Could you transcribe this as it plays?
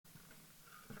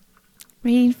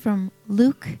Reading from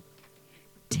Luke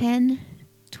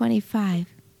 10:25.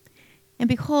 And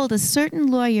behold, a certain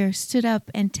lawyer stood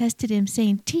up and tested him,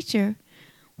 saying, Teacher,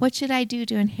 what should I do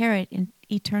to inherit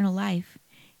eternal life?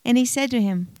 And he said to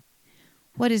him,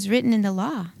 What is written in the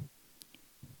law?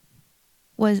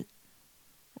 Was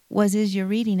is your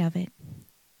reading of it?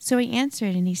 So he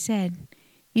answered and he said,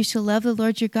 You shall love the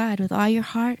Lord your God with all your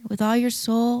heart, with all your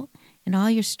soul, and all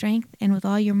your strength, and with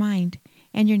all your mind,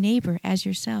 and your neighbor as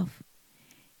yourself.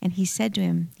 And he said to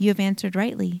him, You have answered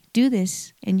rightly. Do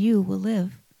this, and you will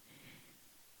live.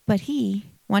 But he,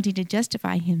 wanting to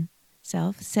justify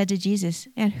himself, said to Jesus,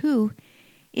 And who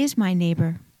is my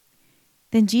neighbor?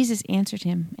 Then Jesus answered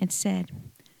him and said,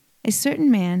 A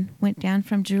certain man went down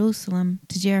from Jerusalem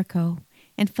to Jericho,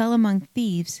 and fell among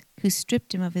thieves, who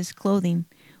stripped him of his clothing,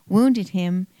 wounded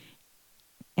him,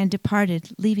 and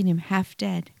departed, leaving him half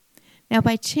dead. Now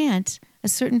by chance a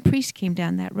certain priest came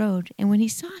down that road, and when he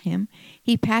saw him,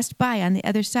 he passed by on the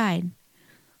other side.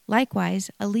 Likewise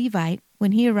a Levite,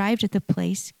 when he arrived at the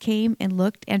place, came and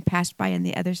looked and passed by on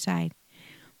the other side.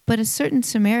 But a certain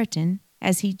Samaritan,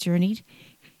 as he journeyed,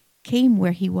 came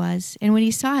where he was, and when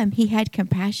he saw him, he had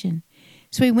compassion.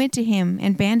 So he went to him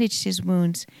and bandaged his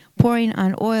wounds, pouring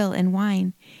on oil and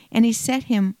wine, and he set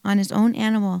him on his own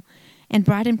animal and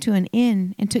brought him to an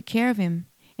inn and took care of him.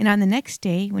 And on the next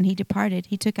day, when he departed,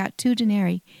 he took out 2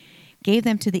 denarii, gave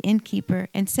them to the innkeeper,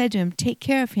 and said to him, Take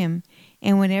care of him,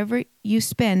 and whenever you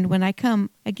spend, when I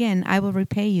come again, I will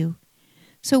repay you.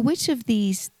 So which of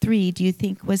these 3 do you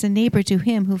think was a neighbor to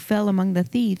him who fell among the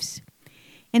thieves?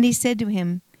 And he said to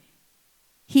him,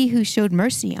 He who showed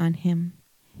mercy on him.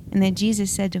 And then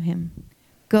Jesus said to him,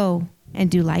 Go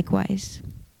and do likewise.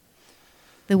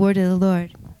 The word of the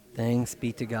Lord. Thanks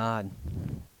be to God.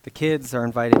 The kids are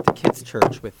invited to Kids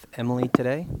Church with Emily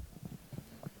today.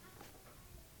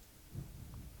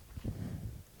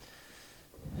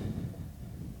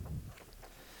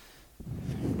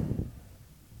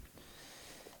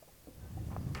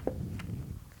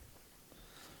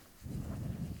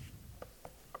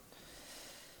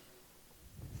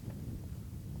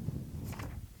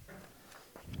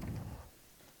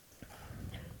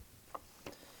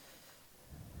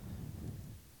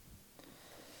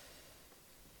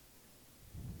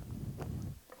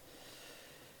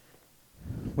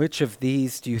 Which of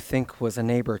these do you think was a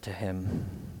neighbor to him?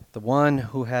 The one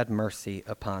who had mercy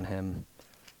upon him.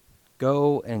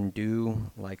 Go and do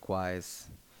likewise.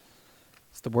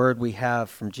 It's the word we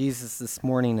have from Jesus this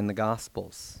morning in the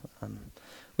Gospels.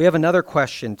 We have another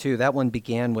question too. That one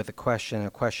began with a question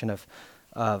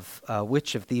of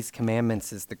which of these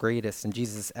commandments is the greatest. And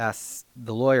Jesus asks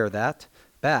the lawyer that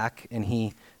back, and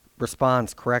he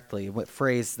responds correctly. What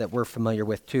phrase that we're familiar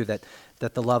with too, that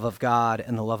the love of God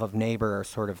and the love of neighbor are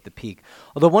sort of the peak.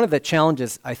 Although one of the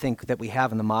challenges I think that we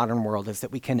have in the modern world is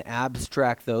that we can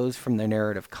abstract those from their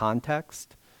narrative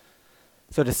context.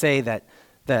 So to say that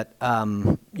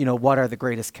what are the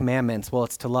greatest commandments? Well,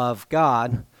 it's to love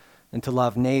God and to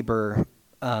love neighbor.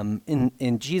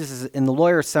 In Jesus, in the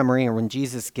lawyer's summary, or when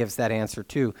Jesus gives that answer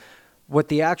too, what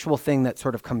the actual thing that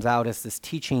sort of comes out is this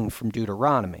teaching from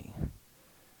Deuteronomy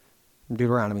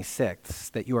 6,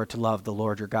 that you are to love the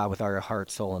Lord your God with all your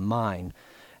heart, soul, and mind.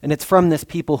 And it's from this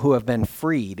people who have been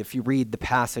freed. If you read the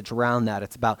passage around that,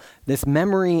 it's about this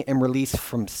memory and release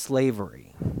from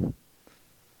slavery.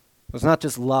 It's not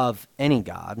just love any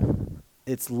God.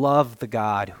 It's love the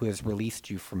God who has released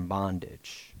you from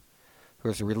bondage, who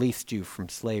has released you from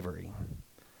slavery.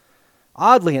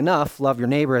 Oddly enough, love your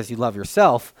neighbor as you love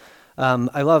yourself.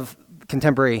 I love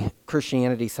contemporary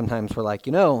Christianity. Sometimes we're like,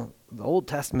 the Old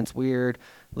Testament's weird.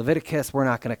 Leviticus, we're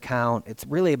not going to count. It's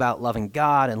really about loving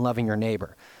God and loving your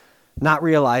neighbor. Not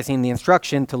realizing the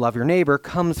instruction to love your neighbor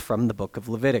comes from the book of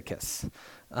Leviticus.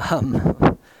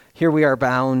 Here we are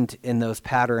bound in those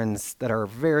patterns that are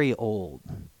very old.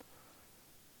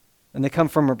 And they come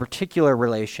from a particular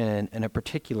relation and a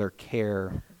particular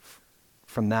care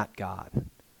from that God.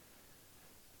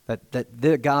 That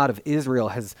the God of Israel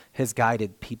has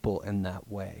guided people in that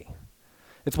way.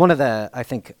 It's one of the, I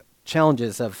think,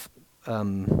 challenges of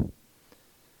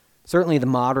certainly the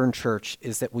modern church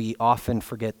is that we often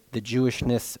forget the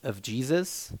Jewishness of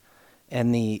Jesus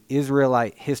and the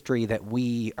Israelite history that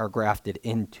we are grafted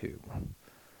into.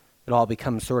 It all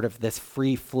becomes sort of this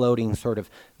free-floating sort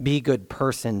of be good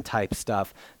person type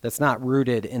stuff that's not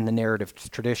rooted in the narrative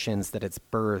traditions that it's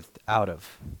birthed out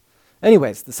of.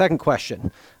 Anyways, the second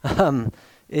question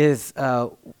is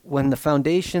when the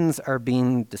foundations are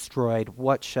being destroyed,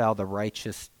 what shall the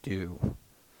righteous do?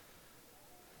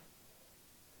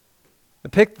 I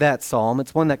picked that psalm.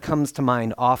 It's one that comes to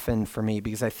mind often for me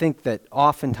because I think that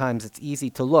oftentimes it's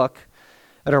easy to look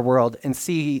at our world and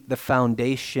see the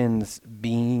foundations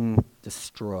being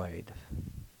destroyed.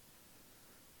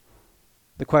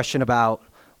 The question about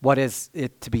what is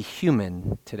it to be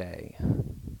human today?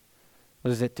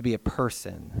 What is it to be a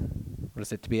person? What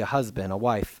is it to be a husband, a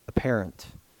wife, a parent?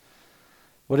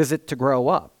 What is it to grow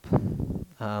up?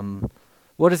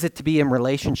 What is it to be in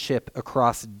relationship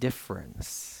across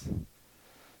difference?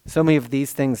 So many of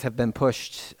these things have been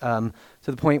pushed to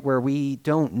the point where we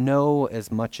don't know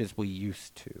as much as we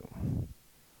used to.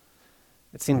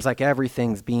 It seems like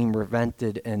everything's being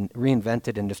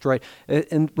reinvented and destroyed.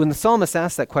 And when the psalmist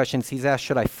asks that question, he's asked,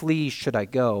 should I flee, should I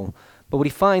go? But what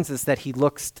he finds is that he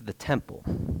looks to the temple.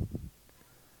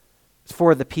 It's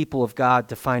for the people of God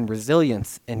to find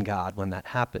resilience in God when that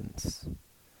happens.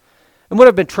 And what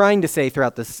I've been trying to say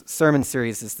throughout this sermon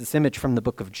series is this image from the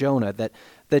book of Jonah,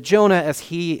 that Jonah, as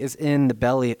he is in the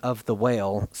belly of the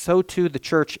whale, so too the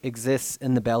church exists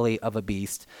in the belly of a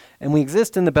beast. And we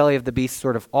exist in the belly of the beast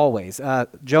sort of always.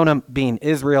 Jonah being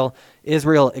Israel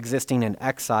existing in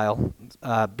exile,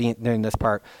 during this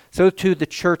part. So too the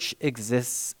church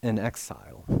exists in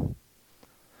exile.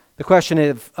 The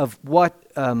question of what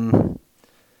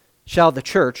shall the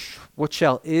church, what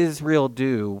shall Israel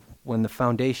do when the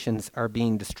foundations are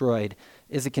being destroyed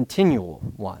is a continual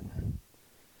one.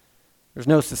 There's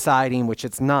no society in which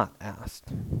it's not asked.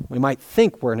 We might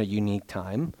think we're in a unique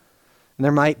time, and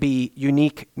there might be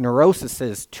unique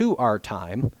neuroses to our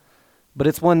time, but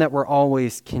it's one that we're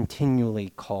always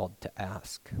continually called to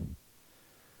ask.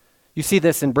 You see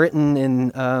this in Britain in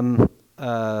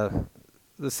the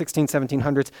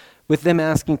 1700s with them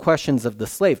asking questions of the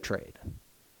slave trade.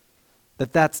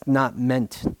 That's not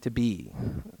meant to be.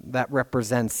 That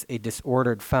represents a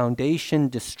disordered,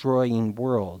 foundation-destroying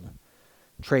world,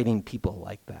 trading people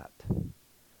like that.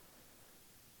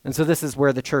 And so this is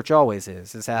where the church always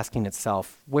is asking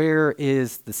itself, where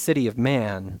is the city of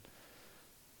man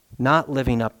not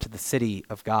living up to the city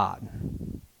of God?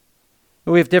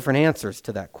 We have different answers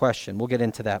to that question. We'll get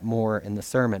into that more in the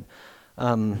sermon.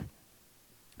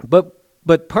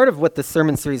 But part of what the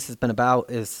sermon series has been about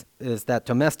is that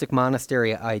domestic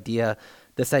monastery idea,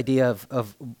 this idea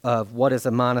of what is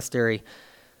a monastery.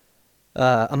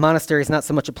 A monastery is not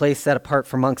so much a place set apart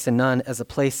for monks and nuns as a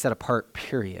place set apart,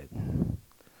 period. And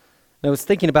I was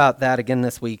thinking about that again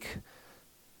this week.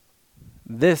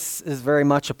 This is very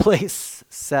much a place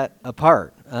set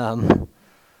apart.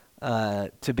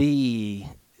 To be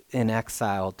in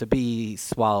exile, to be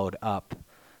swallowed up,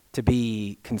 to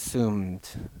be consumed,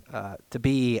 to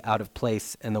be out of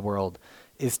place in the world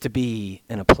is to be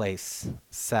in a place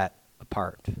set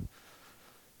apart.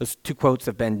 Those two quotes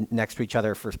have been next to each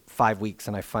other for 5 weeks,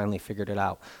 and I finally figured it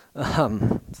out.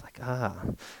 It's like,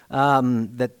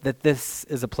 that this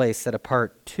is a place set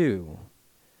apart too.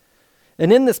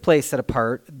 And in this place set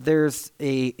apart, there's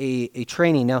a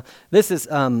training. Now, this is,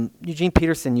 Eugene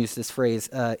Peterson used this phrase,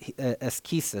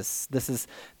 askesis. This is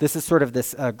sort of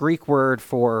this Greek word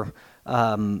for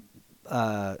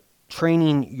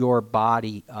training your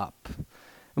body up.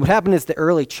 And what happened is the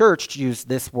early church used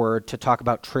this word to talk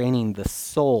about training the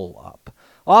soul up.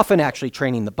 Often actually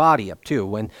training the body up too.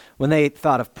 When they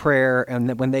thought of prayer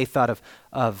and when they thought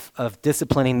of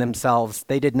disciplining themselves,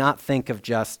 they did not think of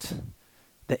just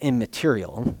the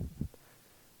immaterial.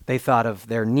 They thought of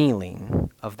their kneeling,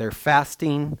 of their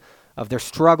fasting, of their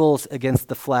struggles against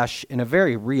the flesh in a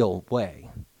very real way.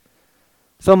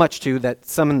 So much too that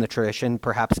some in the tradition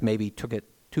perhaps maybe took it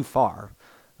too far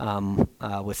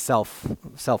with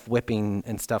self-whipping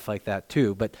and stuff like that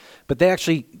too. But they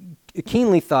actually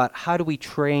keenly thought, how do we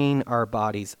train our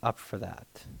bodies up for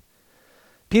that?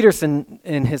 Peterson,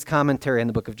 in his commentary on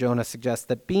the book of Jonah, suggests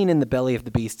that being in the belly of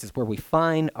the beast is where we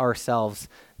find ourselves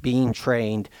being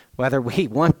trained, whether we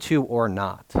want to or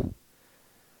not.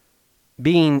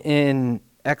 Being in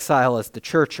exile as the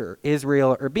church or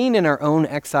Israel, or being in our own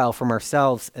exile from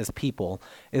ourselves as people,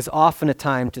 is often a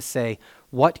time to say,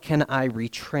 what can I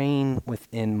retrain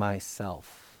within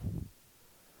myself?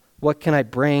 What can I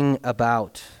bring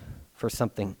about for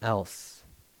something else?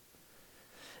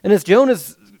 And as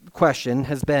Jonah's question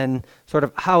has been sort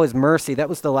of, how is mercy? That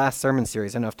was the last sermon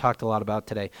series, and I've talked a lot about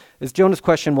today. As Jonah's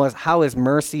question was, how is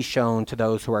mercy shown to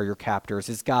those who are your captors?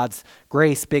 Is God's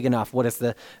grace big enough? What is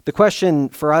the question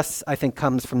for us, I think,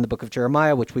 comes from the book of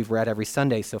Jeremiah, which we've read every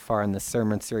Sunday so far in this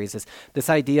sermon series, is this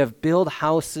idea of build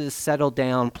houses, settle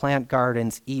down, plant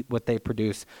gardens, eat what they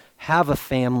produce, have a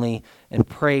family, and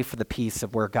pray for the peace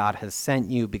of where God has sent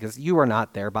you, because you are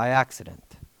not there by accident.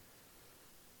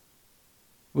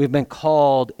 We've been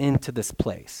called into this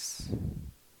place.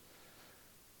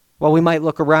 While we might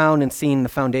look around and seeing the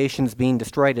foundations being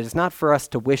destroyed, it is not for us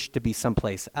to wish to be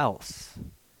someplace else.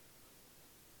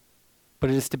 but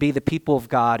it is to be the people of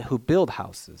God who build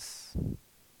houses,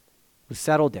 who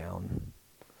settle down,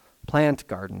 plant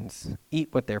gardens, eat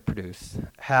what they produce,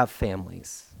 have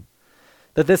families.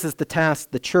 That this is the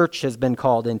task the church has been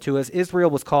called into, as Israel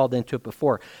was called into it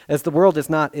before. As the world is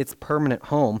not its permanent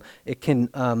home, it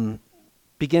can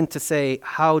begin to say,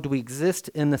 how do we exist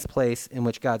in this place in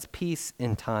which God's peace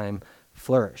and time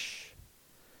flourish?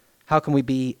 How can we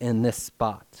be in this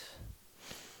spot?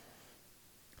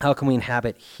 How can we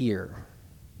inhabit here?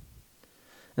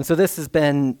 And so this has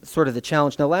been sort of the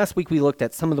challenge. Now, last week we looked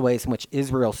at some of the ways in which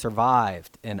Israel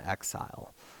survived in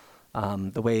exile,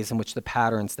 the ways in which the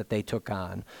patterns that they took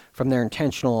on, from their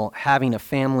intentional having of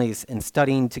families and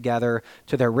studying together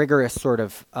to their rigorous sort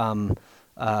of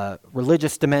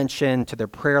religious dimension to their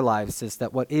prayer lives, is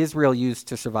that what Israel used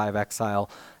to survive exile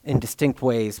in distinct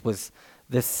ways was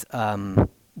this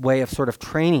way of sort of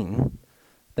training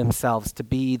themselves to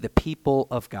be the people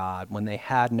of God when they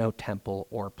had no temple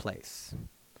or place.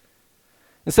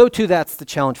 And so, too, that's the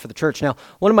challenge for the church. Now,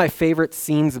 one of my favorite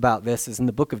scenes about this is in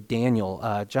the book of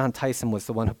Daniel. John Tyson was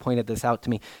the one who pointed this out to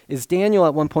me. Is Daniel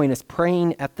at one point is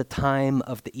praying at the time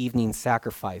of the evening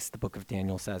sacrifice, the book of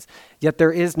Daniel says. Yet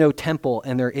there is no temple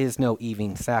and there is no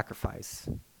evening sacrifice.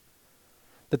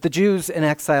 That the Jews in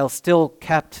exile still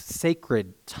kept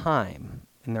sacred time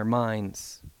in their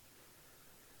minds.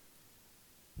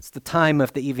 It's the time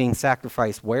of the evening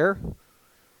sacrifice. Where?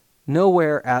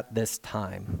 Nowhere at this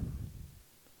time.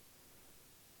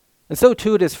 And so,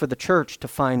 too, it is for the church to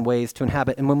find ways to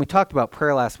inhabit. And when we talked about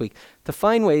prayer last week, to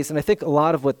find ways, and I think a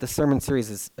lot of what the sermon series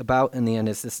is about in the end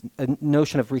is this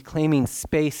notion of reclaiming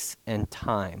space and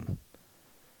time.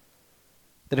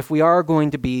 That if we are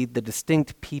going to be the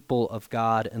distinct people of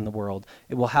God in the world,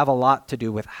 it will have a lot to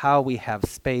do with how we have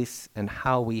space and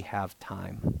how we have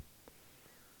time.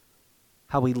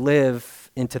 How we live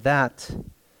into that,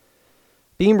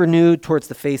 being renewed towards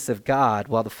the face of God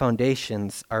while the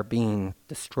foundations are being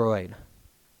destroyed.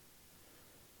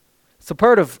 So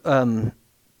part of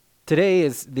today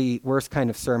is the worst kind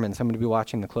of sermon, so I'm going to be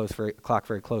watching the clock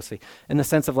very closely, in the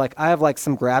sense of I have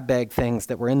some grab bag things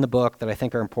that were in the book that I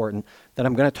think are important that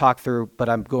I'm going to talk through, but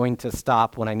I'm going to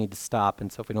stop when I need to stop, and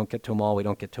so if we don't get to them all, we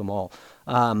don't get to them all.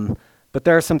 But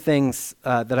there are some things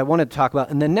that I wanted to talk about.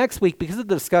 And then next week, because of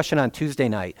the discussion on Tuesday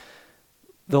night,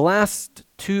 the last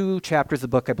 2 chapters of the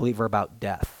book, I believe, are about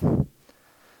death.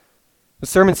 The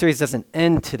sermon series doesn't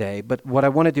end today, but what I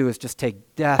want to do is just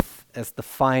take death as the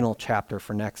final chapter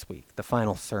for next week, the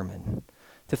final sermon.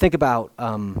 To think about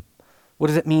what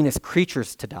does it mean as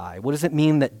creatures to die? What does it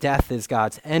mean that death is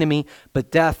God's enemy, but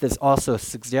death is also a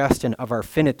suggestion of our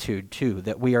finitude too,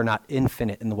 that we are not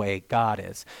infinite in the way God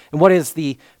is? And what is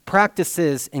the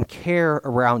practices and care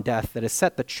around death that has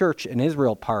set the church in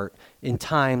Israel apart in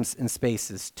times and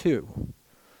spaces too?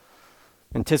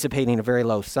 Anticipating a very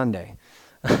low Sunday.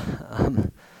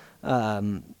 But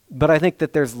I think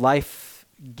that there's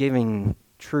life-giving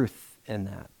truth in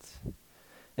that.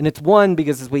 And it's one,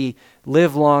 because as we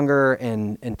live longer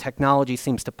and technology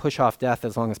seems to push off death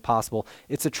as long as possible,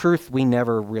 it's a truth we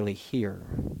never really hear.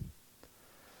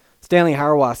 Stanley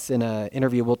Hauerwas, in an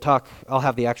interview, I'll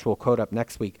have the actual quote up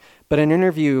next week, but in an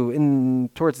interview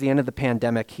towards the end of the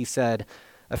pandemic, he said,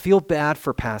 I feel bad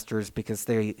for pastors because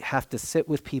they have to sit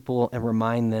with people and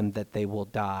remind them that they will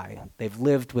die. They've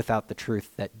lived without the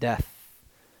truth that death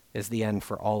is the end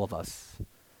for all of us.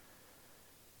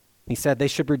 He said they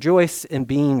should rejoice in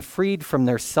being freed from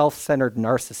their self-centered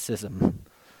narcissism,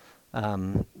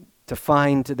 to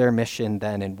find their mission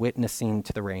then in witnessing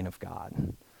to the reign of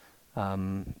God.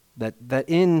 That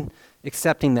in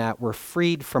accepting that, we're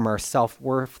freed from our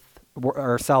self-worth,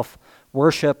 our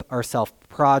self-worship, our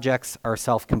self-projects, our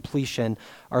self-completion,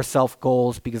 our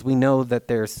self-goals, because we know that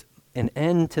there's an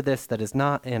end to this that is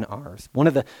not in ours. One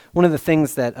of the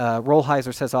things that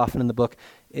Rolheiser says often in the book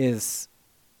is,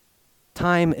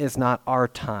 time is not our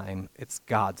time, it's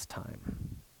God's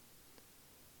time.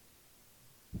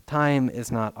 Time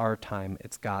is not our time,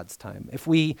 it's God's time. If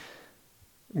we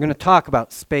are going to talk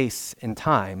about space and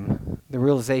time, the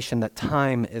realization that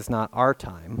time is not our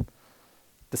time,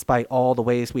 despite all the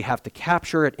ways we have to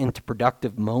capture it into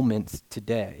productive moments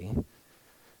today.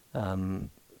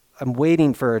 I'm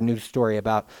waiting for a news story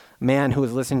about a man who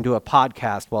was listening to a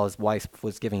podcast while his wife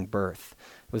was giving birth.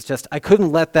 It was just, I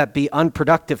couldn't let that be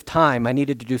unproductive time. I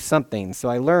needed to do something. So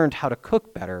I learned how to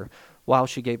cook better while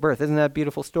she gave birth. Isn't that a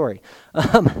beautiful story?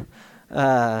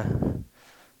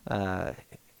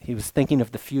 He was thinking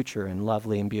of the future in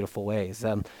lovely and beautiful ways.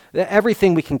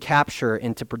 Everything we can capture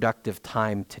into productive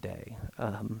time today.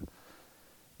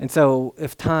 And so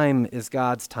if time is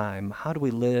God's time, how do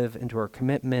we live into our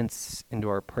commitments, into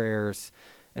our prayers,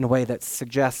 in a way that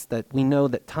suggests that we know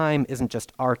that time isn't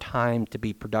just our time to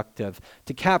be productive,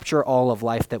 to capture all of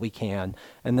life that we can,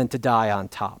 and then to die on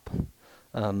top.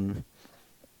 That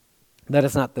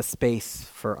is not the space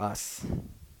for us.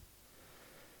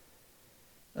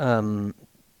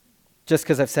 Just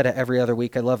because I've said it every other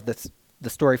week, I love the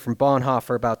story from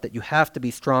Bonhoeffer about that you have to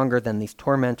be stronger than these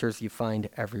tormentors you find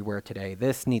everywhere today.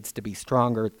 This needs to be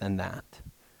stronger than that.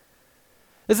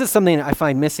 This is something I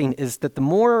find missing, is that the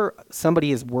more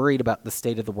somebody is worried about the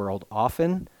state of the world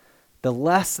often, the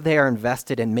less they are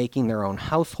invested in making their own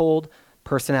household,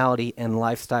 personality, and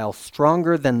lifestyle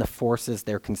stronger than the forces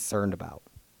they're concerned about.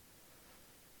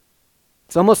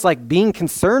 It's almost like being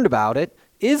concerned about it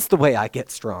is the way I get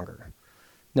stronger.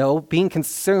 No, being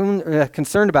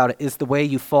concerned about it is the way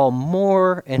you fall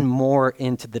more and more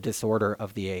into the disorder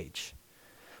of the age.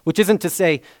 Which isn't to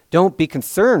say, don't be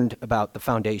concerned about the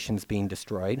foundations being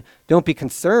destroyed. Don't be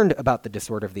concerned about the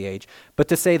disorder of the age. But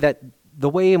to say that the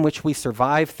way in which we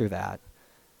survive through that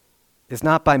is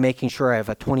not by making sure I have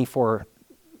a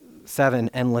 24/7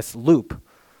 endless loop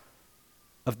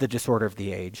of the disorder of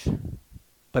the age.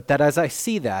 But that as I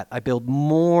see that, I build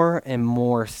more and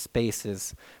more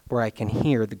spaces where I can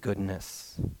hear the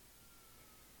goodness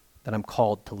that I'm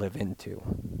called to live into,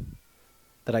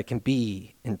 that I can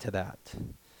be into that.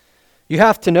 You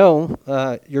have to know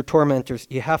your tormentors.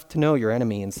 You have to know your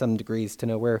enemy in some degrees to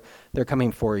know where they're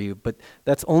coming for you. But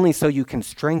that's only so you can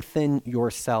strengthen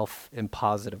yourself in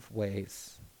positive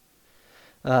ways.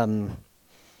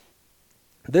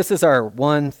 This is our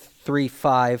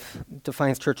 1-3-5.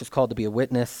 Defiance Church is called to be a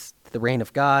witness to the reign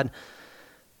of God.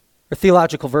 Our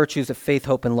theological virtues of faith,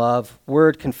 hope, and love.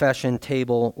 Word, confession,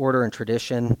 table, order, and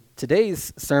tradition.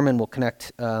 Today's sermon will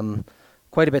connect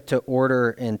quite a bit to order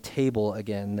and table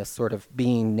again, this sort of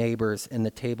being neighbors in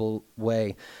the table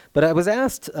way. But I was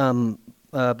asked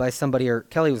by somebody, or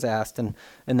Kelly was asked, and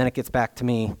then it gets back to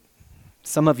me.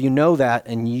 Some of you know that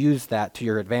and use that to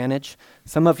your advantage.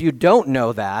 Some of you don't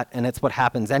know that, and it's what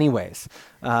happens anyways.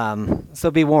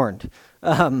 So be warned.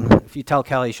 If you tell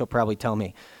Kelly, she'll probably tell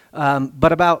me.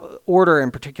 But about order in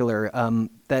particular,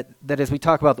 that as we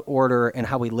talk about the order and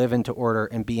how we live into order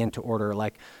and be into order,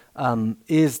 like,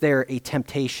 is there a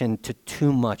temptation to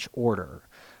too much order?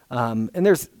 And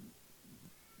there's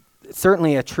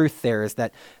certainly a truth there, is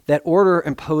that order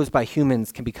imposed by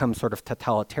humans can become sort of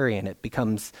totalitarian. It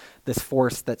becomes this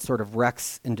force that sort of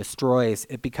wrecks and destroys.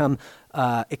 It can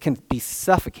be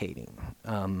suffocating.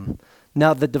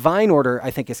 Now, the divine order,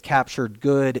 I think, is captured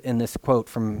well in this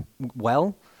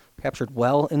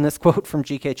quote from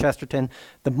G.K. Chesterton.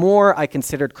 The more I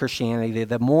considered Christianity,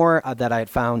 the more that I had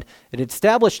found it had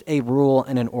established a rule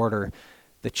and an order.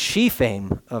 The chief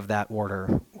aim of that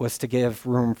order was to give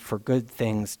room for good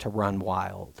things to run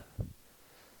wild.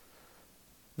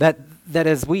 That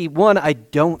as I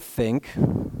don't think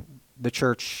the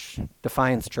church,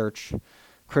 Defiance Church,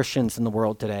 Christians in the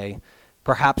world today,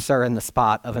 perhaps are in the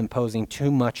spot of imposing too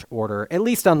much order, at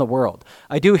least on the world.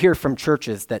 I do hear from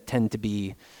churches that tend to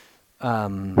be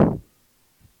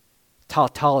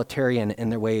totalitarian in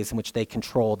their ways in which they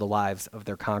control the lives of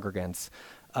their congregants.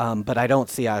 But I don't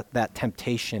see that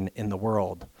temptation in the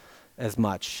world as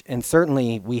much. And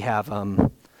certainly we have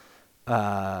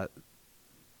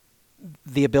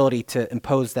the ability to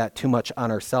impose that too much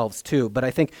on ourselves too. But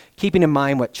I think keeping in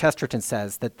mind what Chesterton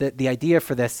says, that the idea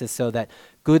for this is so that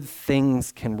good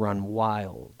things can run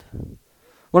wild.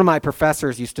 One of my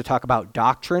professors used to talk about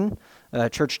doctrine,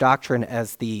 church doctrine,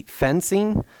 as the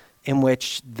fencing in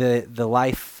which the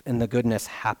life and the goodness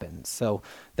happens. So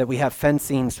that we have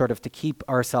fencing sort of to keep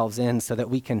ourselves in so that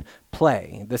we can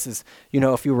play. This is,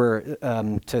 if you were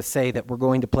to say that we're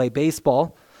going to play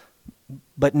baseball,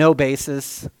 but no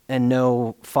bases and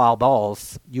no foul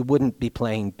balls, you wouldn't be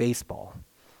playing baseball.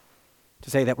 To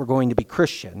say that we're going to be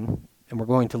Christian and we're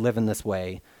going to live in this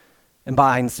way, and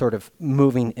by sort of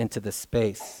moving into this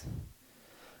space.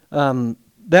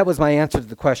 That was my answer to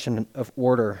the question of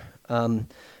order.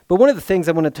 But one of the things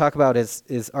I want to talk about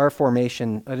is our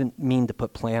formation. I didn't mean to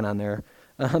put plan on there.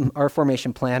 Our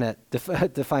formation plan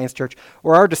at Defiance Church,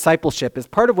 or our discipleship, is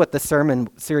part of what the sermon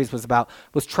series was about,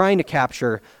 was trying to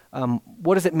capture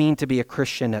what does it mean to be a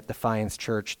Christian at Defiance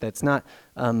Church that's not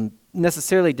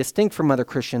necessarily distinct from other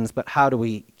Christians, but how do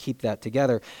we keep that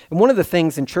together? And one of the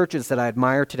things in churches that I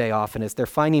admire today often is they're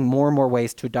finding more and more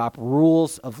ways to adopt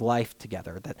rules of life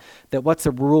together, that what's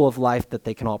a rule of life that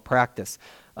they can all practice.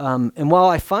 And while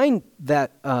I find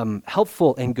that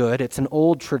helpful and good, it's an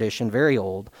old tradition, very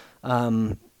old,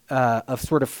 of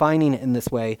sort of finding it in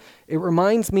this way, it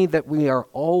reminds me that we are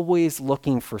always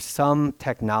looking for some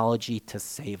technology to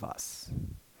save us.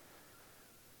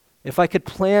 If I could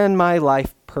plan my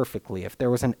life perfectly, if there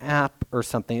was an app or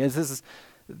something,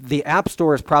 the App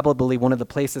Store is probably one of the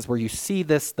places where you see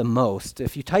this the most.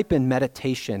 If you type in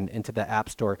meditation into the App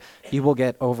Store, you will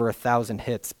get over 1,000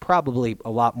 hits, probably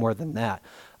a lot more than that.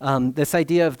 This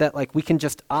idea of that, like, we can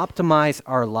just optimize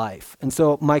our life. And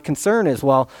so my concern is,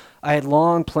 well, I had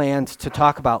long planned to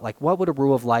talk about, like, what would a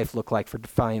rule of life look like for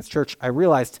Defiance Church? I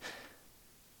realized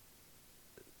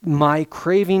my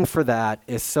craving for that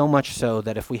is so much so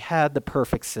that if we had the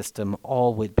perfect system,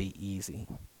 all would be easy.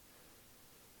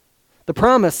 The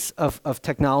promise of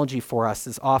technology for us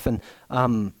is often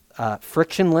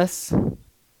frictionless. It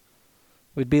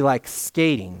would be like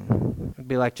skating. It would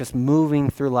be like just moving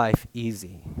through life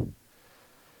easy. And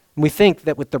we think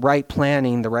that with the right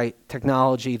planning, the right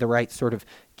technology, the right sort of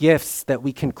gifts, that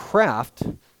we can craft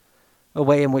a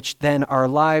way in which then our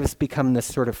lives become this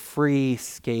sort of free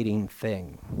skating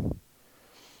thing.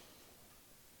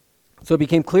 So it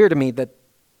became clear to me that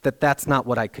that's not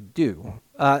what I could do.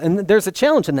 And there's a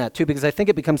challenge in that, too, because I think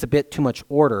it becomes a bit too much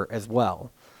order as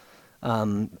well.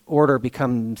 Order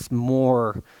becomes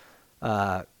more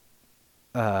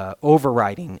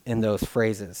overriding in those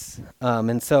phrases.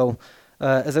 And so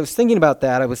as I was thinking about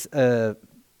that, I was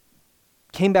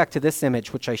came back to this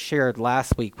image, which I shared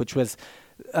last week, which was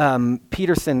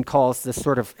Peterson calls this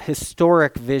sort of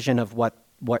historic vision of what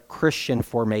Christian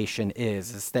formation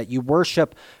is that you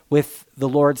worship with the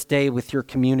Lord's Day with your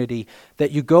community,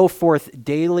 that you go forth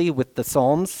daily with the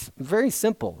Psalms. Very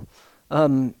simple.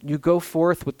 You go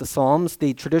forth with the Psalms.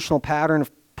 The traditional pattern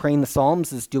of praying the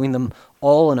Psalms is doing them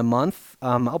all in a month.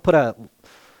 I'll put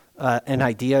an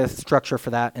idea structure for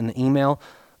that in the email,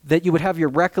 that you would have your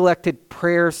recollected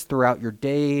prayers throughout your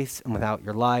days and without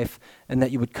your life, and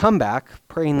that you would come back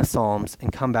praying the Psalms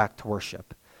and come back to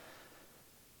worship.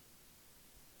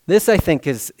 This, I think,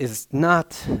 is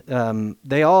not,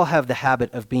 they all have the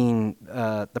habit of being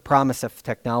the promise of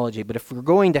technology, but if we're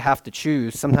going to have to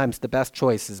choose, sometimes the best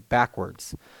choice is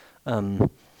backwards.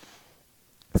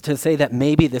 To say that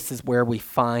maybe this is where we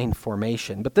find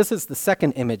formation. But this is the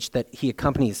second image that he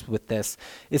accompanies with this,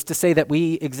 is to say that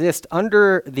we exist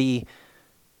under the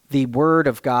Word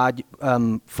of God,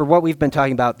 for what we've been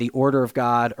talking about, the order of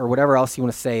God, or whatever else you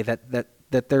want to say,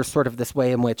 that there's sort of this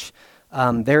way in which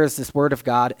there is this Word of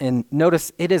God. And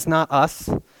notice, it is not us.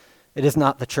 It is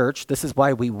not the church. This is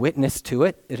why we witness to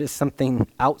it. It is something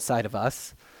outside of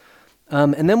us.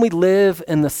 And then we live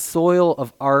in the soil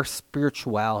of our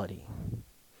spirituality.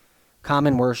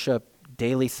 Common worship,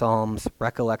 daily psalms,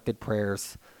 recollected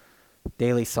prayers,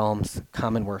 daily psalms,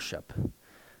 common worship.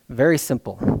 Very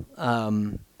simple.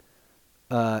 And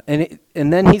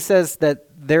then he says that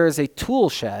there is a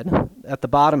tool shed at the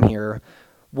bottom here,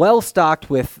 well stocked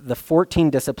with the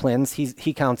 14 disciplines.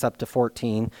 He counts up to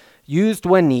 14, used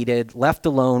when needed, left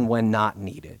alone when not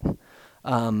needed.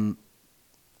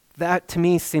 That to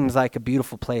me seems like a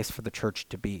beautiful place for the church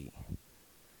to be.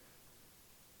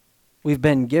 We've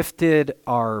been gifted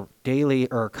our daily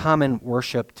or common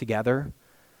worship together.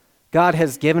 God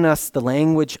has given us the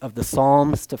language of the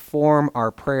Psalms to form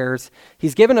our prayers.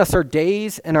 He's given us our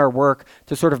days and our work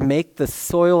to sort of make the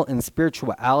soil and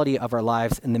spirituality of our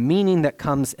lives and the meaning that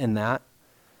comes in that.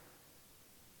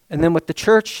 And then what the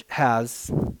church has,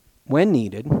 when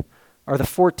needed, are the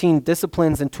 14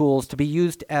 disciplines and tools to be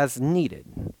used as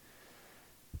needed.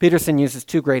 Peterson uses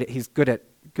he's good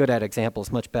at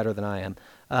examples, much better than I am.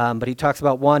 But he talks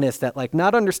about one is that, like,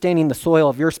 not understanding the soil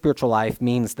of your spiritual life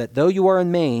means that though you are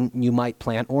in Maine, you might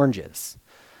plant oranges.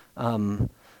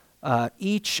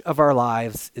 Each of our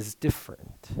lives is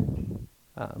different.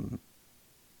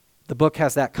 The book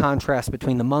has that contrast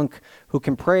between the monk who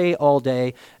can pray all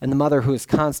day and the mother who has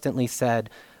constantly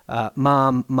said,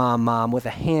 Mom, Mom, Mom, with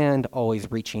a hand always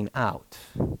reaching out.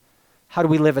 How do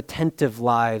we live attentive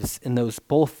lives in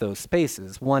both those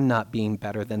spaces, one not being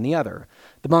better than the other?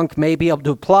 The monk may be able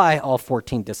to apply all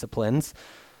 14 disciplines,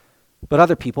 but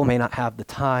other people may not have the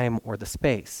time or the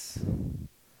space.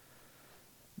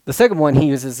 The second one he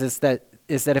uses is that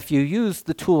if you use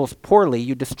the tools poorly,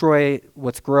 you destroy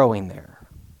what's growing there.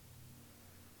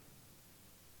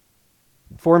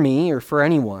 For me, or for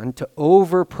anyone, to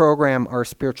over-program our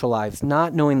spiritual lives,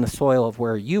 not knowing the soil of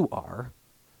where you are,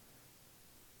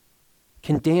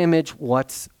 can damage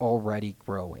what's already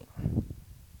growing.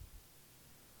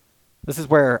 This is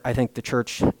where I think the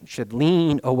church should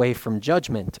lean away from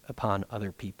judgment upon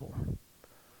other people.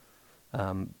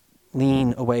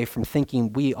 Lean away from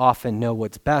thinking we often know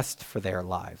what's best for their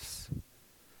lives.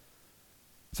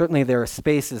 Certainly there are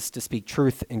spaces to speak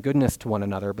truth and goodness to one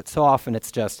another, but so often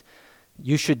it's just,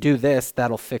 you should do this,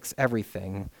 that'll fix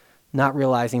everything, not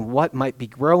realizing what might be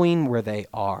growing where they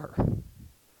are.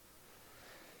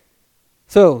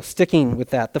 So, sticking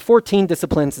with that, the 14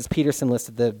 disciplines, as Peterson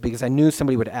listed, because I knew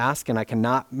somebody would ask, and I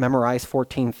cannot memorize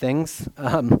 14 things.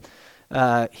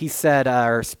 He said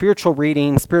our spiritual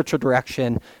reading, spiritual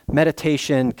direction,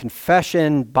 meditation,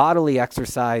 confession, bodily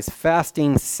exercise,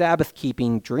 fasting, Sabbath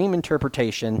keeping, dream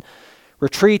interpretation,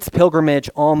 retreats, pilgrimage,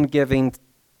 almsgiving,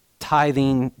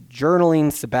 tithing, journaling,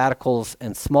 sabbaticals,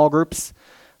 and small groups.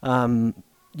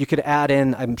 You could add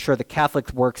in, I'm sure, the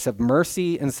Catholic works of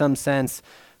mercy in some sense,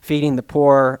 feeding the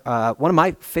poor. One of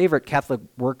my favorite Catholic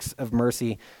works of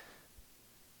mercy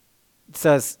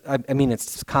says, I mean,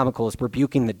 it's comical, is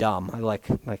rebuking the dumb. I like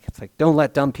it's like, don't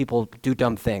let dumb people do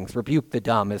dumb things. Rebuke the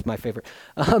dumb is my favorite.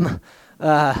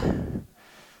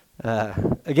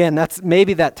 Again, that's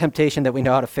maybe that temptation that we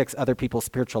know how to fix other people's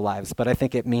spiritual lives, but I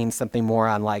think it means something more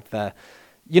on like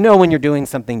when you're doing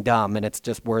something dumb and it's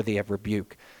just worthy of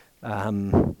rebuke.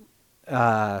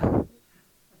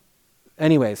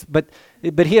 Anyways, but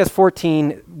he has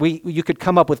 14. You could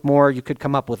come up with more. You could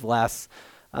come up with less.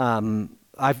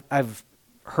 I've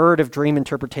heard of dream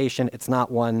interpretation. It's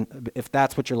not one. If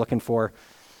that's what you're looking for,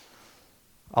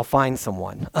 I'll find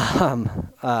someone.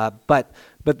 But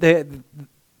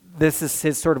this is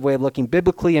his sort of way of looking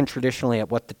biblically and traditionally at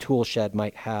what the tool shed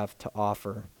might have to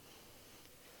offer.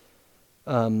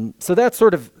 So that's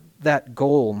sort of that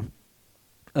goal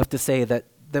of to say that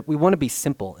we want to be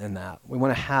simple in that. We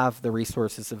want to have the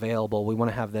resources available. We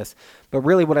want to have this. But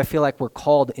really what I feel like we're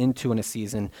called into in a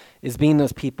season is being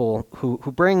those people who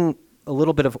bring a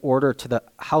little bit of order to the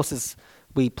houses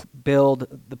we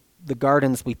build, the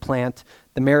gardens we plant,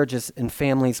 the marriages and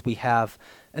families we have,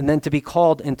 and then to be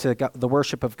called into the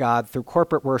worship of God through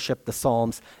corporate worship, the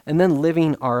Psalms, and then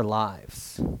living our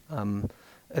lives,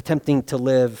 attempting to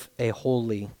live a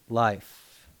holy life.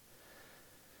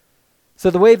 So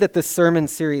the way that this sermon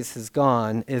series has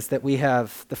gone is that we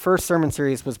have, the first sermon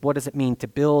series was what does it mean to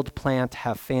build, plant,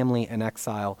 have family, and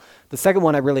exile. The second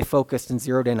one I really focused and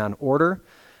zeroed in on order.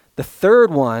 The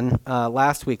third one,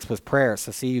 last week's, was prayer.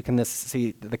 So you can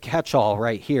see the catch-all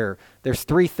right here. There's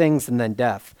 3 things and then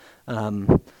death,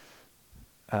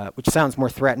 which sounds more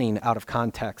threatening out of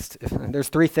context. There's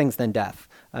 3 things then death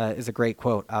is a great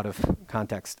quote out of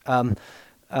context.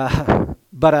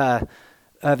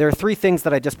 There are 3 things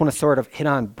that I just want to sort of hit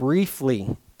on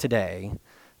briefly today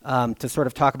to sort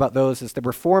of talk about those as they're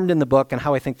reformed in the book and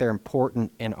how I think they're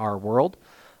important in our world.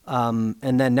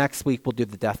 And then next week we'll do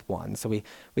the death one. So we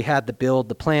had the build,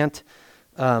 the plant,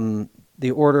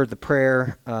 the order, the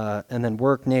prayer, and then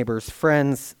work, neighbors,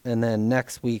 friends, and then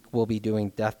next week we'll be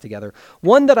doing death together.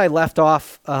 One that I left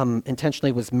off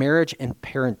intentionally was marriage and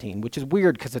parenting, which is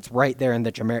weird because it's right there in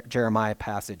the Jeremiah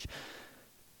passage.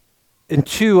 And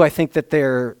 2, I think that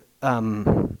they're,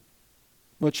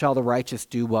 what shall the righteous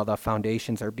do while the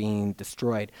foundations are being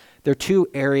destroyed? They're 2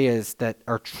 areas that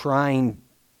are trying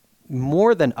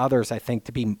more than others, I think,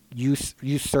 to be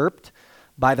usurped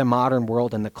by the modern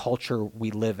world and the culture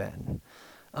we live in.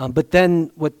 But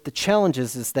then what the challenge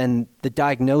is then the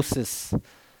diagnosis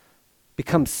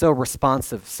becomes so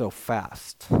responsive so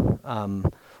fast,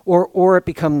 or it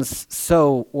becomes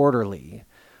so orderly.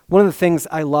 One of the things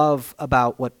I love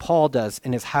about what Paul does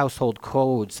in his household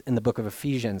codes in the book of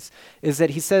Ephesians is that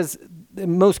he says,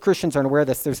 most Christians aren't aware of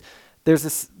this, there's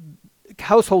this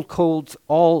household codes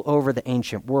all over the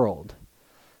ancient world.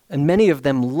 And many of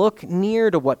them look near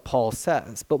to what Paul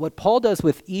says. But what Paul does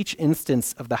with each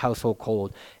instance of the household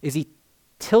code is he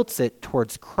tilts it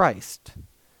towards Christ,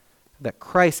 that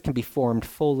Christ can be formed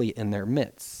fully in their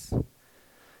midst.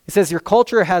 He says, your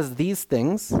culture has these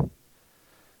things,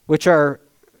 which are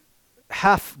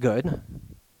half good,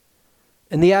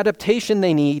 and the adaptation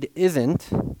they need isn't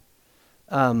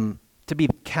to be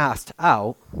cast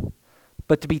out,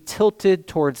 but to be tilted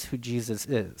towards who Jesus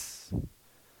is.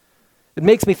 It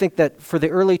makes me think that for the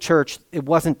early church, it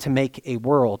wasn't to make a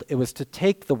world. It was to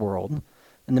take the world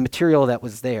and the material that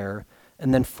was there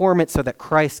and then form it so that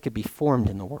Christ could be formed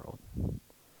in the world.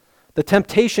 The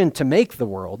temptation to make the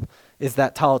world is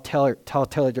that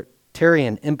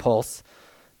totalitarian impulse,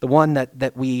 the one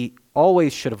that we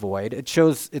always should avoid. It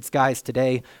shows its guys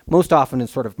today, most often in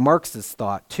sort of Marxist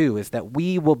thought too, is that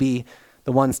we will be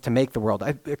the ones to make the world.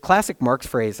 A classic Marx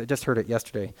phrase, I just heard it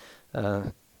yesterday,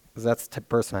 because that's the type of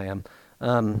person I am.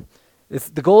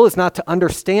 The goal is not to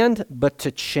understand, but to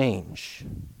change.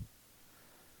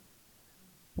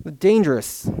 A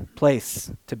dangerous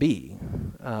place to be.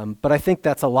 But I think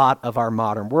that's a lot of our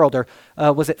modern world. Or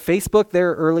was it Facebook?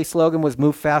 Their early slogan was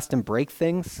move fast and break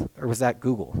things? Or was that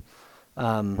Google?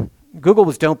 Google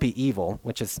was don't be evil,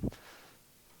 which is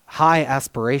high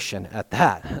aspiration at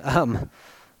that.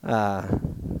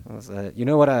 You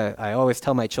know what I always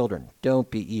tell my children? Don't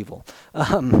be evil.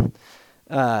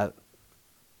 come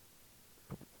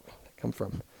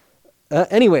from?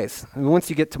 Anyways, once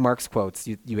you get to Mark's quotes,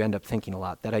 you end up thinking a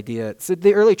lot. That idea, so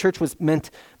the early church was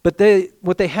meant, but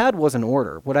what they had was an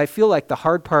order. What I feel like the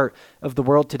hard part of the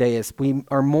world today is we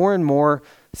are more and more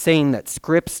saying that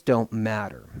scripts don't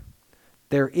matter.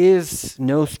 There is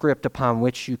no script upon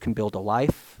which you can build a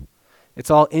life. It's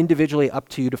all individually up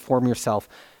to you to form yourself.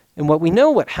 And what we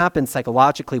know what happens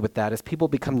psychologically with that is people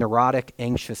become neurotic,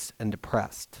 anxious, and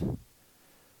depressed.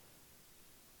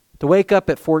 To wake up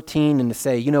at 14 and to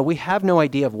say, we have no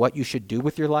idea of what you should do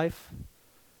with your life,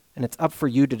 and it's up for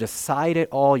you to decide it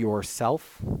all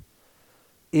yourself,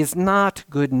 is not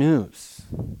good news.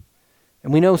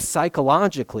 And we know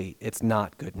psychologically it's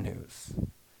not good news.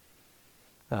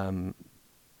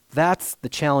 That's the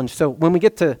challenge. So when we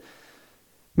get to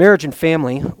marriage and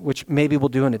family, which maybe we'll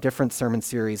do in a different sermon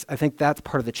series, I think that's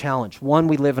part of the challenge. One,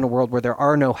 we live in a world where there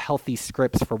are no healthy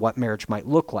scripts for what marriage might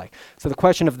look like. So the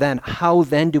question of then, how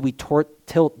then do we tilt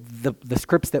the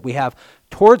scripts that we have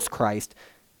towards Christ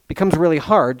becomes really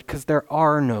hard because there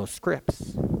are no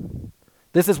scripts.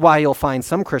 This is why you'll find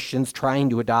some Christians trying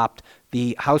to adopt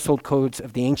the household codes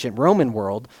of the ancient Roman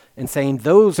world and saying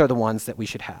those are the ones that we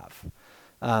should have.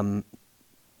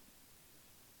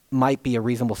 Might be a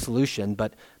reasonable solution,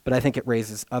 but I think it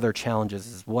raises other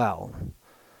challenges as well.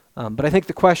 But I think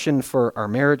the question for our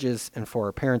marriages and for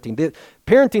our parenting,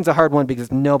 parenting's a hard one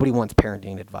because nobody wants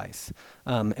parenting advice.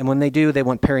 And when they do, they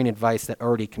want parenting advice that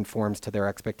already conforms to their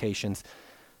expectations,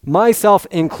 myself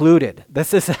included.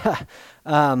 This is,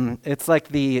 it's like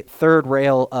the third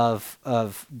rail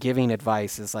of giving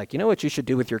advice is like, what you should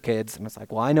do with your kids? And it's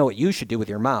like, well, I know what you should do with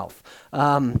your mouth.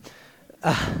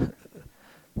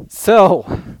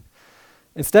 So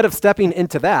instead of stepping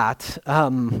into that,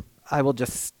 I will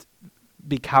just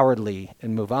be cowardly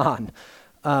and move on.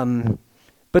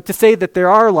 But to say that there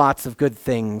are lots of good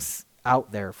things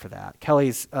out there for that.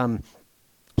 Kelly's,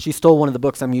 she stole one of the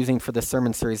books I'm using for this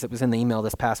sermon series that was in the email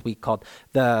this past week called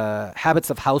The Habits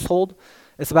of Household.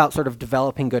 It's about sort of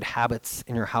developing good habits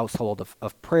in your household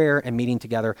of prayer and meeting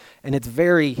together. And it's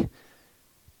very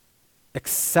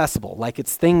accessible, like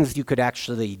it's things you could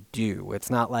actually do. It's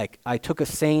not like I took a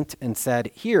saint and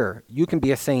said, here, you can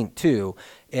be a saint too.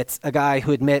 It's a guy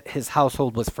who admit his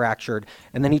household was fractured,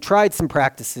 and then he tried some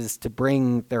practices to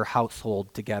bring their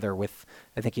household together with,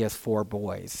 I think he has 4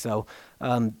 boys. So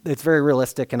it's very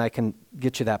realistic, and I can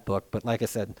get you that book. But like I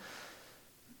said,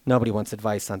 nobody wants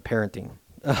advice on parenting.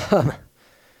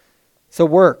 So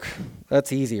work,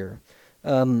 that's easier.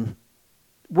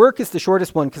 Work is the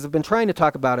shortest one because I've been trying to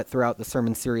talk about it throughout the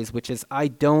sermon series, which is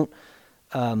I've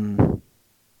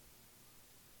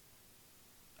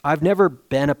never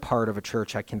been a part of a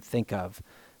church I can think of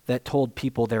that told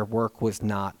people their work was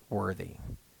not worthy.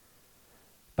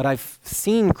 But I've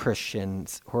seen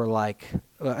Christians who are like,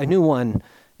 I knew one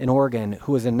in Oregon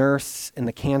who was a nurse in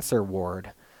the cancer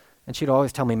ward, and she'd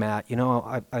always tell me, Matt,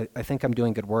 I think I'm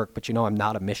doing good work, but I'm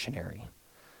not a missionary.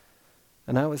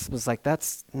 And I was like,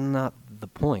 that's not the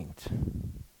point.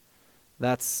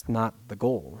 That's not the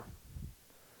goal.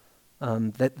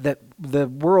 That the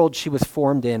world she was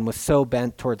formed in was so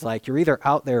bent towards like, you're either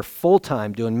out there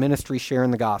full-time doing ministry,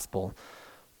 sharing the gospel,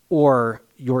 or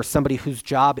you're somebody whose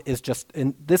job is just,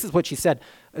 and this is what she said,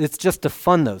 it's just to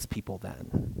fund those people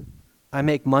then. I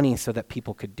make money so that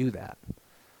people could do that.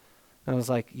 And I was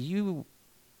like, you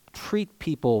treat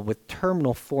people with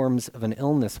terminal forms of an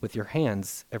illness with your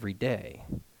hands every day.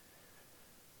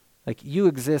 Like you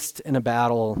exist in a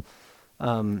battle.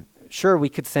 Sure, we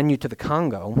could send you to the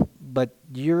Congo, but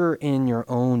you're in your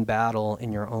own battle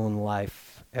in your own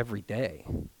life every day.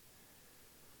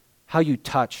 How you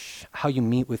touch, how you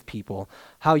meet with people,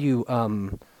 how you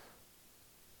come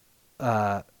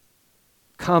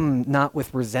not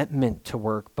with resentment to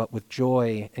work, but with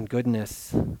joy and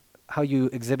goodness, how you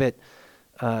exhibit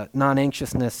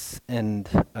non-anxiousness and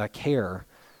care,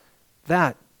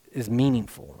 that is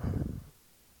meaningful.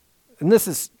 And this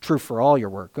is true for all your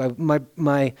work.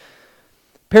 My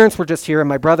parents were just here, and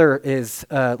my brother is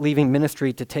leaving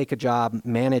ministry to take a job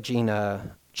managing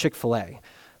a Chick-fil-A.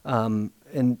 And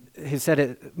he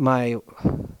said my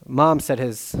mom said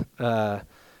he's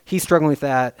struggling with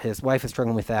that, his wife is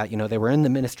struggling with that. They were in the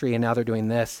ministry, and now they're doing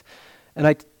this. And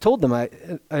I told them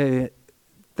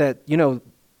that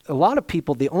a lot of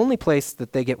people, the only place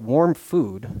that they get warm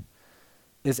food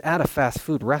is at a fast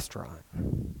food restaurant.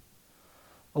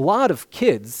 A lot of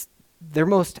kids, their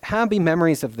most happy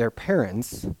memories of their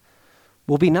parents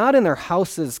will be not in their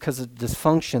houses because of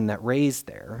dysfunction that raised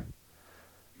there,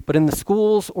 but in the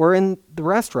schools or in the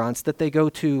restaurants that they go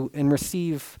to and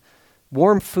receive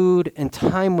warm food and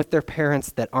time with their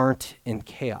parents that aren't in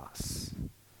chaos.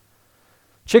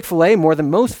 Chick-fil-A, more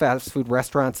than most fast food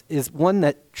restaurants, is one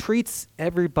that treats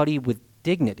everybody with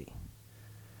dignity,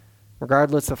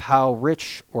 regardless of how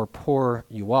rich or poor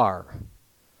you are.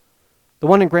 The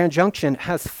one in Grand Junction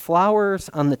has flowers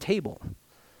on the table.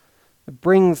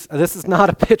 This is not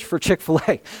a pitch for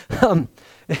Chick-fil-A,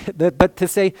 but to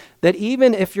say that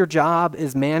even if your job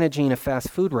is managing a fast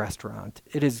food restaurant,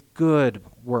 it is good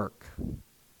work.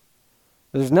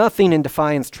 There's nothing in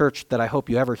Defiance Church that I hope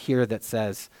you ever hear that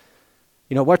says,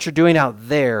 what you're doing out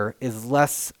there is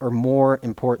less or more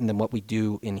important than what we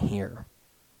do in here,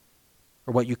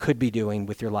 or what you could be doing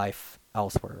with your life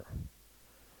elsewhere.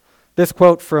 This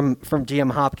quote from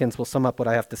G.M. Hopkins will sum up what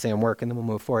I have to say on work, and then we'll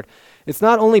move forward. It's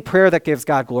not only prayer that gives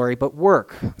God glory, but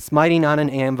work, smiting on an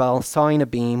anvil, sawing a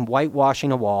beam,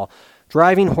 whitewashing a wall,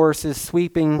 driving horses,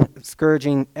 sweeping,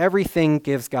 scourging, everything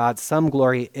gives God some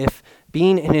glory if,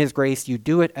 being in his grace, you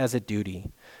do it as a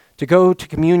duty. To go to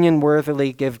communion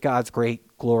worthily give God's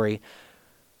great glory,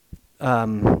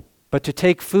 but to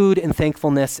take food in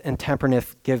thankfulness and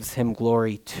temperance gives him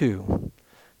glory too.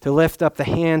 To lift up the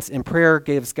hands in prayer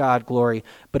gives God glory,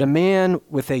 but a man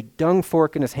with a dung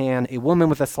fork in his hand, a woman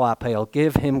with a slop pail,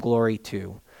 give him glory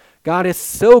too. God is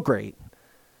so great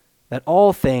that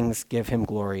all things give him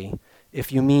glory,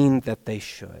 if you mean that they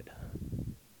should.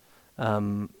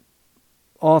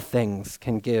 All things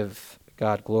can give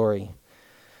God glory.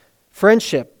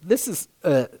 Friendship, this is,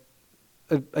 I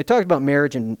talked about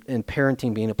marriage and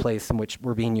parenting being a place in which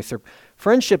we're being usurped.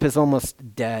 Friendship is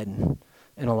almost dead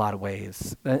in a lot of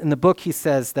ways. In the book, he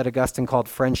says that Augustine called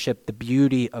friendship the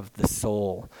beauty of the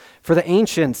soul. For the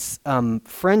ancients,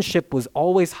 friendship was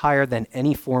always higher than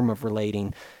any form of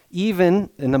relating. Even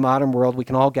in the modern world, we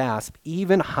can all gasp,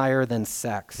 even higher than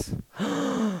sex.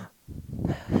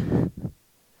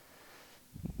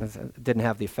 Didn't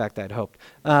have the effect I'd hoped.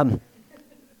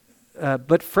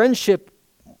 But friendship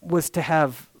was to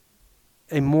have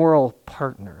a moral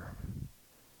partner,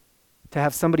 to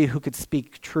have somebody who could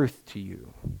speak truth to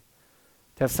you,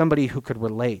 to have somebody who could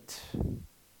relate.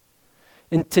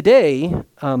 And today,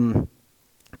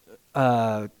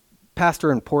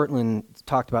 pastor in Portland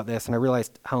talked about this, and I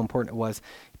realized how important it was.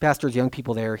 He pastors young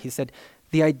people there. He said,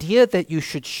 the idea that you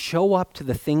should show up to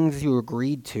the things you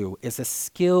agreed to is a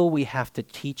skill we have to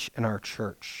teach in our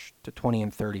church to 20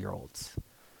 and 30-year-olds.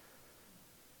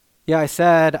 Yeah, I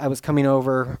said I was coming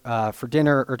over for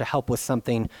dinner or to help with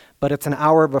something, but it's an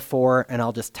hour before, and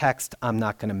I'll just text, I'm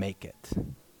not going to make it.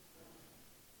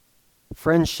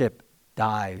 Friendship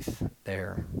dies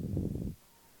there.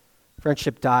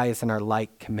 Friendship dies in our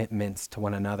like commitments to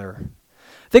one another.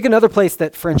 I think another place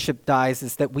that friendship dies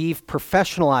is that we've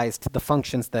professionalized the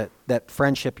functions that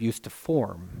friendship used to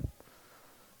form.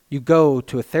 You go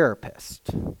to a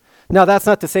therapist. Now, that's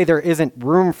not to say there isn't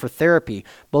room for therapy,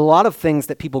 but a lot of things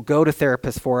that people go to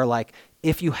therapists for are like,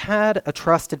 if you had a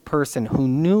trusted person who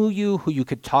knew you, who you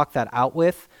could talk that out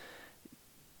with,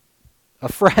 a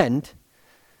friend,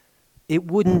 it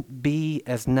wouldn't be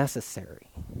as necessary.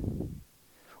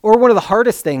 Or one of the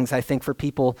hardest things, I think, for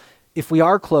people, if we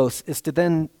are close, is to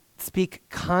then speak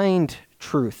kind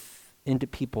truth into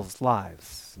people's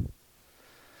lives.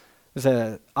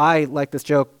 I like this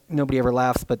joke, nobody ever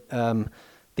laughs, but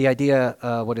the idea,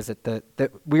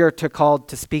 that we are called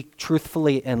to speak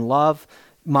truthfully in love,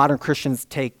 modern Christians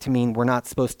take to mean we're not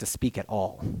supposed to speak at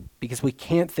all, because we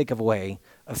can't think of a way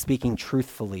of speaking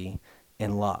truthfully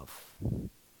in love.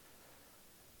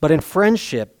 But in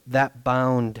friendship, that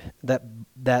binding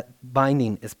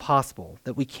is possible,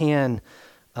 that we can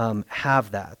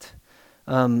have that.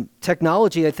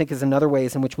 Technology, I think, is another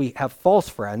ways in which we have false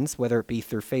friends, whether it be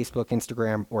through Facebook,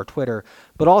 Instagram, or Twitter,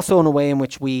 but also in a way in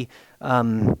which we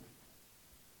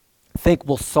think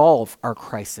we'll solve our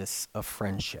crisis of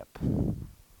friendship.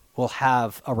 We'll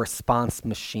have a response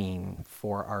machine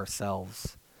for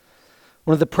ourselves.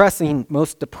 One of the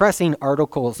most depressing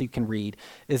articles you can read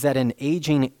is that in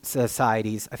aging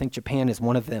societies, I think Japan is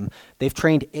one of them, they've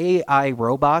trained AI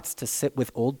robots to sit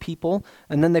with old people,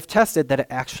 and then they've tested that it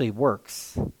actually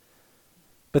works.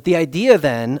 But the idea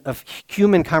then of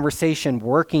human conversation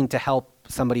working to help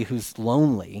somebody who's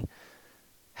lonely,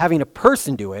 having a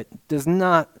person do it, does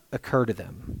not occur to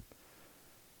them.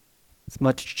 It's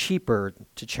much cheaper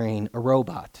to train a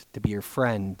robot to be your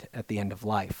friend at the end of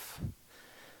life.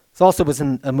 This also was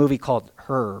in a movie called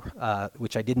Her,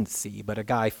 which I didn't see, but a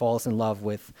guy falls in love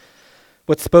with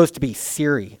what's supposed to be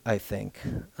Siri, I think.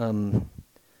 And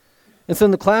so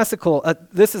in the classical,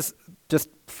 this is just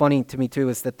funny to me too,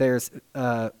 is that there's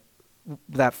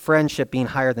that friendship being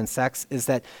higher than sex, is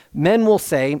that men will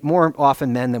say, more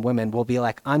often men than women, will be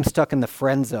like, I'm stuck in the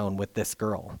friend zone with this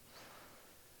girl.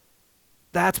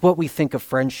 That's what we think of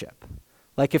friendship.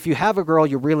 Like if you have a girl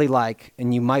you really like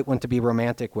and you might want to be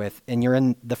romantic with and you're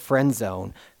in the friend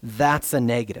zone, that's a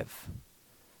negative.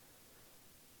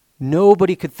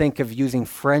 Nobody could think of using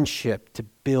friendship to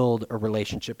build a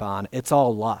relationship on. It's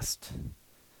all lust.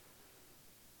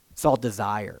 It's all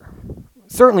desire.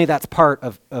 Certainly that's part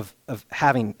of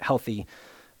having healthy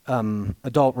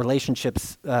adult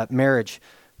relationships, marriage.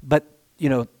 But,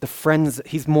 the friends,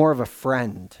 he's more of a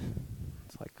friend.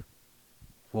 It's like,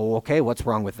 well, okay, what's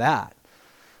wrong with that?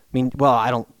 I mean,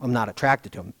 well, I'm not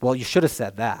attracted to him. Well, you should have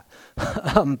said that.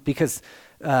 Because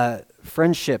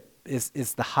friendship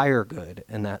is the higher good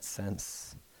in that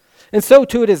sense. And so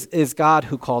too it is God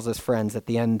who calls us friends at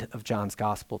the end of John's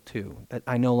gospel too. That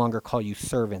I no longer call you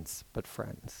servants, but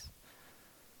friends.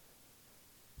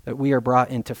 That we are brought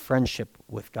into friendship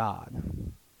with God.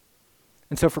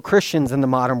 And so for Christians in the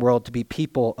modern world to be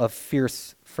people of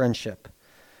fierce friendship.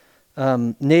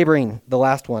 Neighboring, the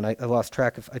last one, I lost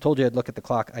track of. I told you I'd look at the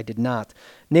clock. I did not.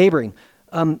 Neighboring.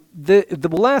 The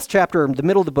last chapter, the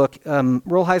middle of the book,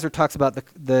 Rolheiser talks about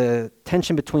the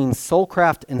tension between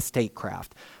soulcraft and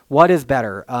statecraft. What is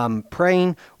better,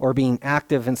 praying or being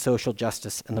active in social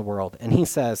justice in the world? And he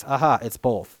says, it's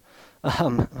both.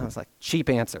 I was like, cheap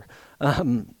answer.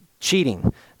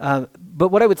 Cheating. But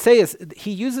what I would say is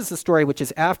he uses a story which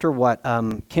is after what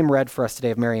Kim read for us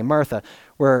today of Mary and Martha,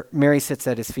 where Mary sits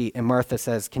at his feet and Martha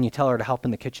says, can you tell her to help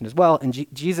in the kitchen as well? And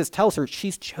Jesus tells her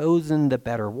she's chosen the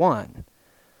better one.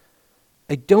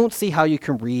 I don't see how you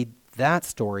can read that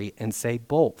story and say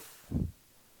both.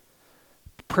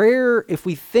 Prayer, if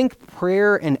we think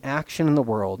prayer and action in the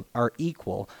world are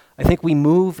equal, I think we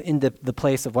move into the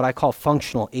place of what I call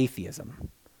functional atheism.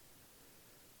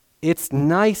 It's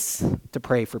nice to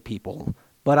pray for people,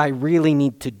 but I really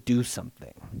need to do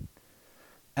something.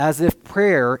 As if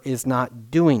prayer is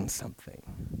not doing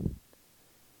something.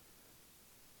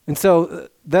 And so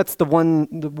that's the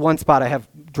one spot I have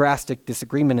drastic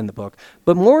disagreement in the book.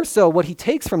 But more so, what he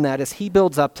takes from that is he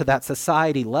builds up to that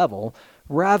society level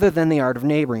rather than the art of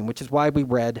neighboring, which is why we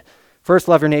read first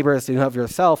love your neighbor as you love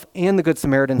yourself and the Good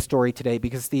Samaritan story today,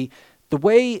 because the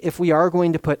way, if we are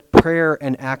going to put prayer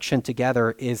and action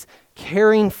together, is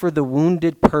caring for the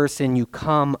wounded person you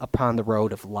come upon the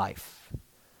road of life.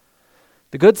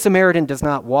 The Good Samaritan does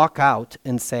not walk out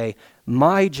and say,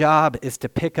 my job is to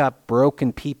pick up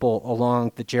broken people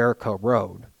along the Jericho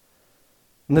road.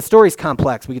 And the story's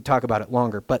complex. We could talk about it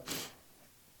longer. But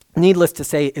needless to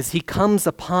say is he comes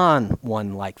upon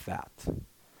one like that.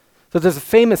 So there's a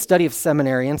famous study of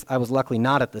seminarians, I was luckily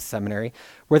not at this seminary,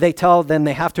 where they tell them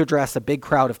they have to address a big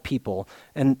crowd of people.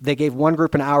 And they gave one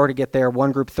group an hour to get there,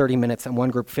 one group 30 minutes, and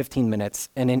one group 15 minutes.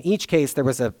 And in each case, there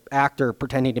was an actor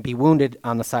pretending to be wounded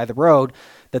on the side of the road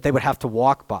that they would have to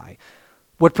walk by.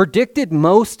 What predicted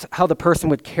most how the person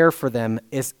would care for them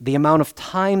is the amount of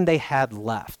time they had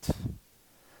left.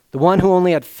 The one who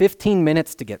only had 15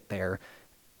 minutes to get there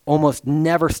almost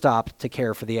never stopped to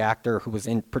care for the actor who was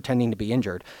pretending to be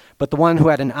injured. But the one who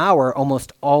had an hour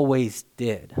almost always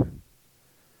did.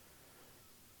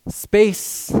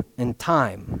 Space and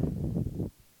time.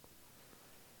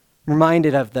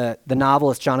 Reminded of the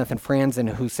novelist Jonathan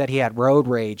Franzen, who said he had road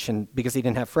rage, and because he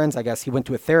didn't have friends, I guess, he went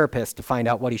to a therapist to find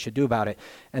out what he should do about it.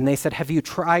 And they said, have you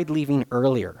tried leaving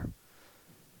earlier?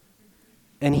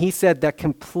 And he said that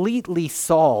completely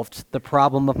solved the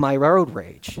problem of my road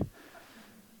rage.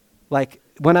 Like,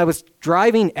 when I was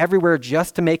driving everywhere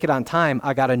just to make it on time,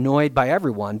 I got annoyed by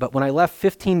everyone. But when I left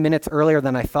 15 minutes earlier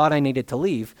than I thought I needed to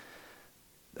leave,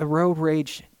 the road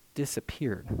rage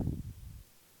disappeared.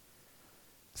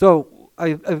 So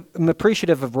I'm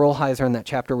appreciative of Rolheiser in that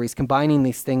chapter where he's combining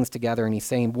these things together and he's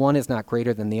saying one is not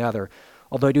greater than the other.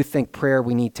 Although I do think prayer,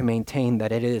 we need to maintain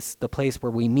that it is the place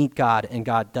where we meet God and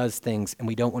God does things, and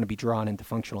we don't want to be drawn into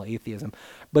functional atheism.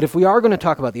 But if we are going to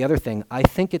talk about the other thing, I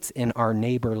think it's in our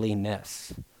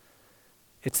neighborliness.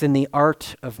 It's in the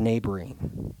art of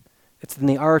neighboring. It's in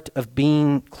the art of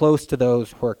being close to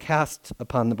those who are cast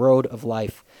upon the road of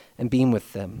life and being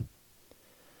with them.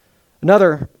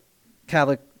 Another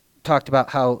Catholic talked about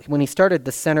how when he started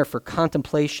the Center for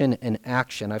Contemplation and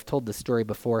Action, I've told this story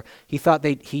before, he thought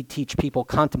he'd teach people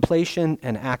contemplation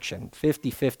and action,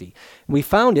 50-50. And we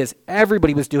found is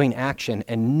everybody was doing action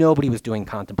and nobody was doing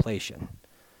contemplation.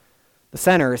 The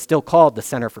center is still called the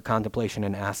Center for Contemplation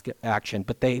and Action,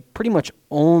 but they pretty much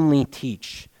only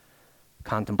teach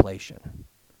contemplation.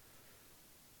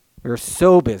 We're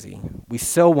so busy. We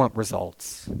so want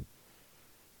results.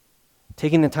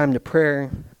 Taking the time to pray,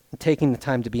 taking the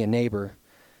time to be a neighbor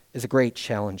is a great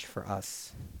challenge for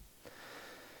us.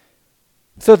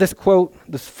 So this quote,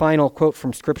 this final quote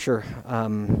from Scripture,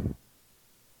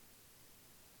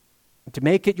 to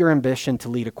make it your ambition to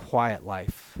lead a quiet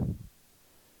life.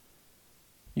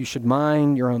 You should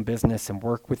mind your own business and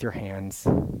work with your hands,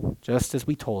 just as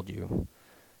we told you,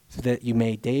 so that you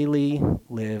may daily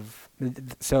live,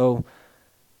 so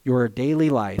your daily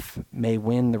life may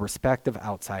win the respect of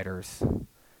outsiders,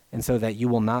 and so that you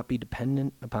will not be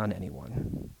dependent upon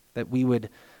anyone. That we would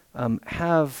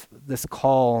have this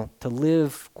call to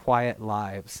live quiet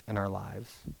lives in our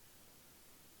lives,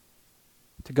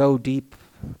 to go deep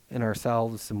in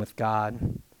ourselves and with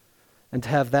God, and to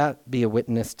have that be a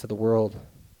witness to the world.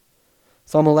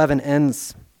 Psalm 11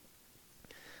 ends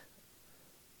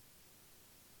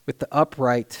with the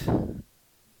upright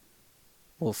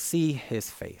will see his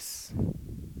face.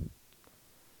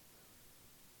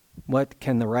 What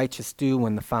can the righteous do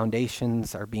when the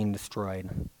foundations are being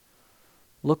destroyed?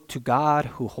 Look to God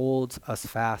who holds us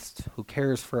fast, who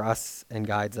cares for us and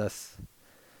guides us,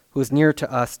 who is near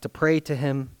to us, to pray to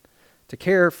him, to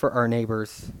care for our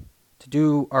neighbors, to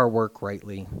do our work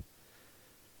rightly.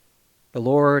 The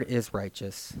Lord is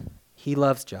righteous. He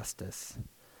loves justice.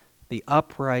 The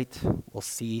upright will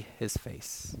see his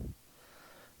face.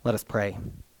 Let us pray.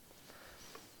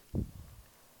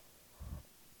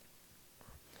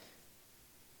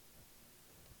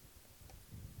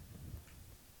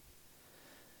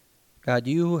 God,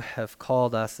 you have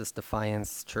called us as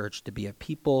Defiance Church to be a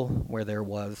people where there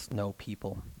was no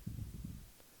people.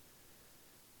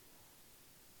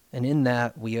 And in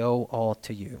that, we owe all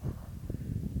to you.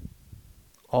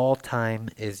 All time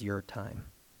is your time.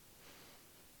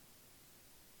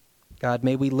 God,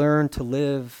 may we learn to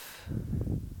live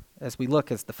as we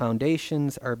look as the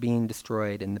foundations are being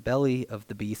destroyed in the belly of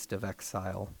the beast of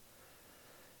exile,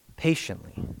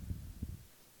 patiently,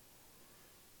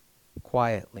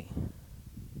 quietly.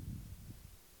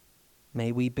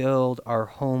 May we build our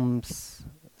homes,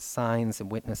 signs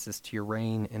and witnesses to your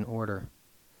reign in order.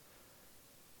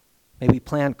 May we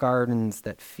plant gardens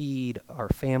that feed our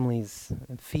families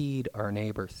and feed our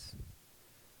neighbors.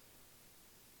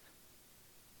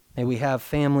 May we have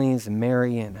families and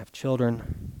marry and have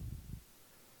children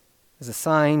as a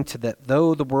sign to that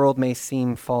though the world may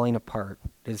seem falling apart,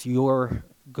 it is your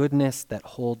goodness that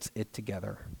holds it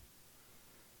together.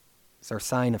 It's our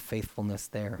sign of faithfulness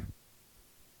there.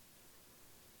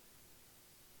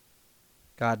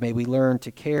 God, may we learn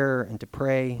to care and to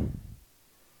pray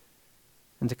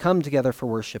and to come together for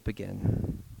worship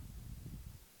again,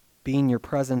 being your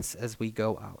presence as we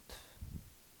go out,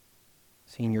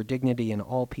 seeing your dignity in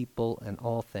all people and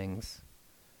all things.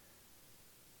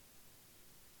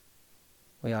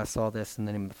 We ask all this in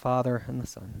the name of the Father, and the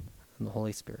Son, and the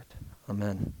Holy Spirit.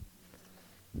 Amen.